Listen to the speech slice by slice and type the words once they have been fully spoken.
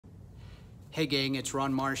Hey gang, it's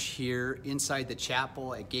Ron Marsh here inside the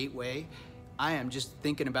chapel at Gateway. I am just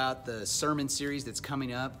thinking about the sermon series that's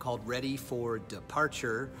coming up called Ready for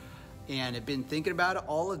Departure. And I've been thinking about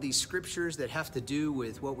all of these scriptures that have to do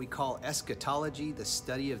with what we call eschatology, the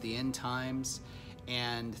study of the end times.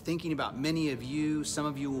 And thinking about many of you, some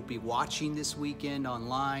of you will be watching this weekend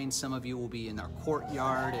online, some of you will be in our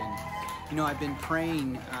courtyard. And you know, I've been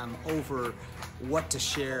praying over what to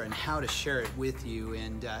share and how to share it with you.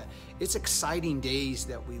 And it's exciting days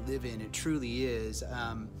that we live in. It truly is.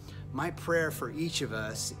 My prayer for each of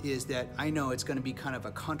us is that, I know it's going to be kind of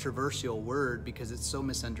a controversial word because it's so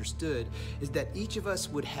misunderstood, is that each of us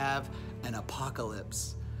would have an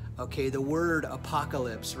apocalypse. Okay, the word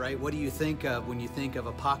apocalypse, right? What do you think of when you think of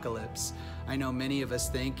apocalypse? I know many of us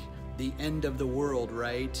think the end of the world,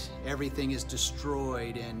 right? Everything is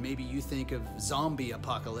destroyed, and maybe you think of zombie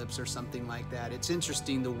apocalypse or something like that. It's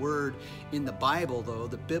interesting, the word in the Bible, though,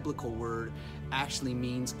 the biblical word, actually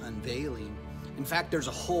means unveiling. In fact, there's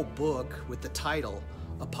a whole book with the title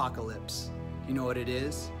Apocalypse. You know what it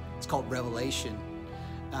is? It's called Revelation.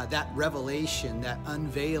 That revelation, that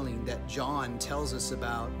unveiling that John tells us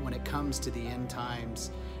about when it comes to the end times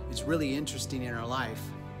is really interesting in our life.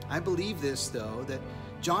 I believe this, though, that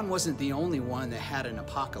John wasn't the only one that had an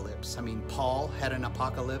apocalypse. I mean, Paul had an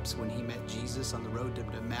apocalypse when he met Jesus on the road to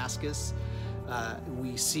Damascus.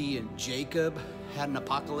 We see in Jacob had an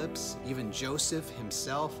apocalypse. Even Joseph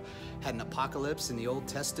himself had an apocalypse in the Old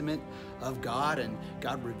Testament of God, and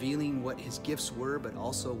God revealing what his gifts were, but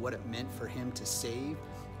also what it meant for him to save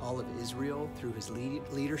all of Israel through his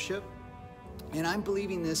leadership. And I'm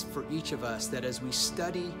believing this for each of us, that as we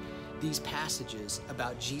study these passages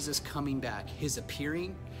about Jesus coming back, his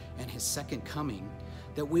appearing and his second coming,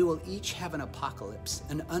 that we will each have an apocalypse,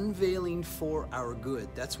 an unveiling for our good.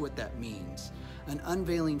 That's what that means, an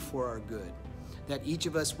unveiling for our good. That each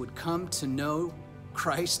of us would come to know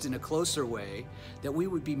Christ in a closer way, that we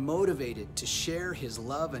would be motivated to share his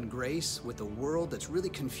love and grace with a world that's really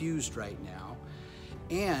confused right now,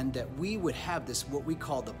 and that we would have this, what we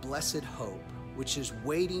call the blessed hope, which is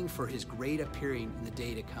waiting for his great appearing in the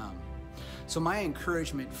day to come. So my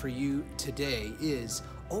encouragement for you today is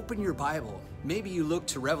open your Bible. Maybe you look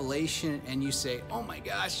to Revelation and you say, oh my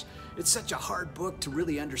gosh, it's such a hard book to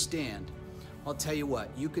really understand. I'll tell you what,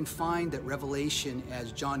 you can find that Revelation,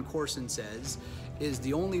 as John Corson says, is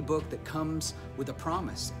the only book that comes with a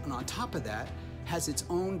promise. And on top of that, has its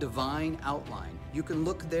own divine outline. You can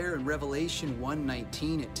look there in Revelation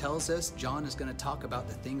 1:19. It tells us John is going to talk about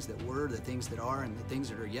the things that were, the things that are, and the things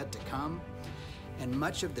that are yet to come. And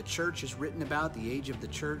much of the church is written about, the age of the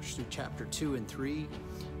church, through chapter 2 and 3.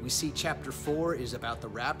 We see chapter 4 is about the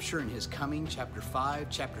rapture and his coming. Chapter 5,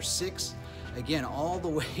 chapter 6, again, all the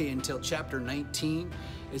way until chapter 19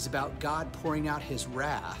 is about God pouring out his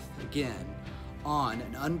wrath, again, on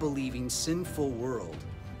an unbelieving, sinful world.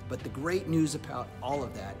 But the great news about all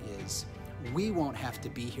of that is we won't have to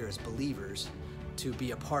be here as believers to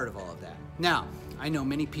be a part of all of that. Now, I know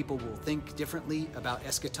many people will think differently about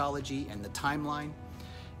eschatology and the timeline,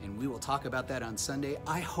 and we will talk about that on Sunday.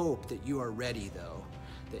 I hope that you are ready, though,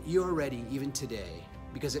 that you are ready even today,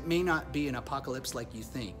 because it may not be an apocalypse like you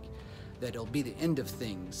think, that it'll be the end of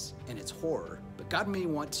things and it's horror, but God may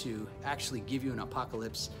want to actually give you an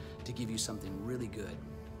apocalypse to give you something really good,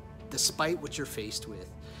 despite what you're faced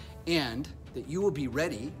with, and that you will be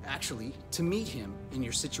ready, actually, to meet him in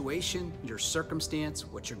your situation, your circumstance,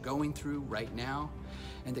 what you're going through right now,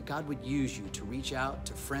 and that God would use you to reach out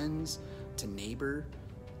to friends, to neighbor,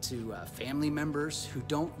 to family members who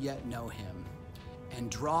don't yet know him,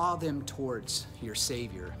 and draw them towards your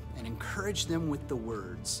Savior and encourage them with the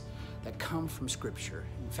words that come from Scripture.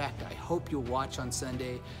 In fact, I hope you'll watch on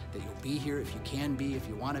Sunday, that you'll be here if you can be, if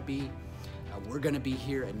you want to be. We're going to be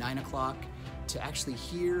here at 9 o'clock to actually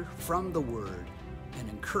hear from the Word, an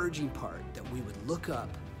encouraging part that we would look up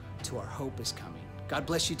to our hope is coming. God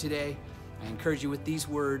bless you today. I encourage you with these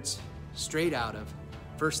words straight out of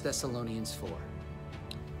 1 Thessalonians 4.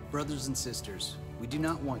 Brothers and sisters, we do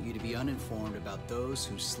not want you to be uninformed about those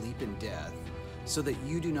who sleep in death, so that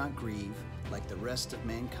you do not grieve like the rest of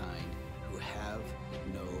mankind who have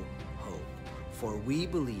no hope. For we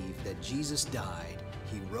believe that Jesus died,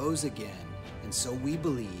 he rose again, and so we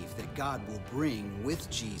believe that God will bring with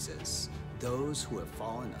Jesus those who have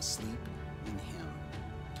fallen asleep in him.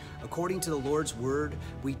 According to the Lord's word,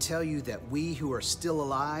 we tell you that we who are still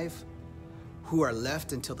alive, who are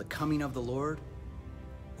left until the coming of the Lord,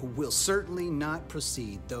 will certainly not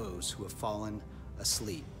precede those who have fallen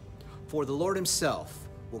asleep. For the Lord himself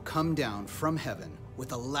will come down from heaven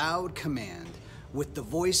with a loud command, with the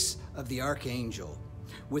voice of the archangel,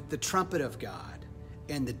 with the trumpet of God,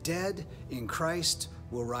 and the dead in Christ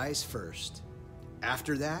will rise first.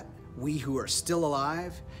 After that, we who are still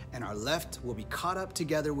alive and are left will be caught up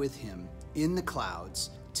together with him in the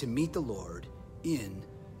clouds to meet the Lord in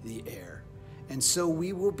the air. And so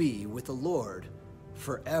we will be with the Lord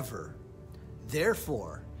forever.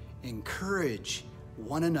 Therefore, encourage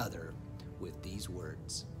one another with these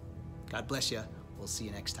words. God bless you. We'll see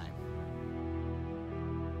you next time.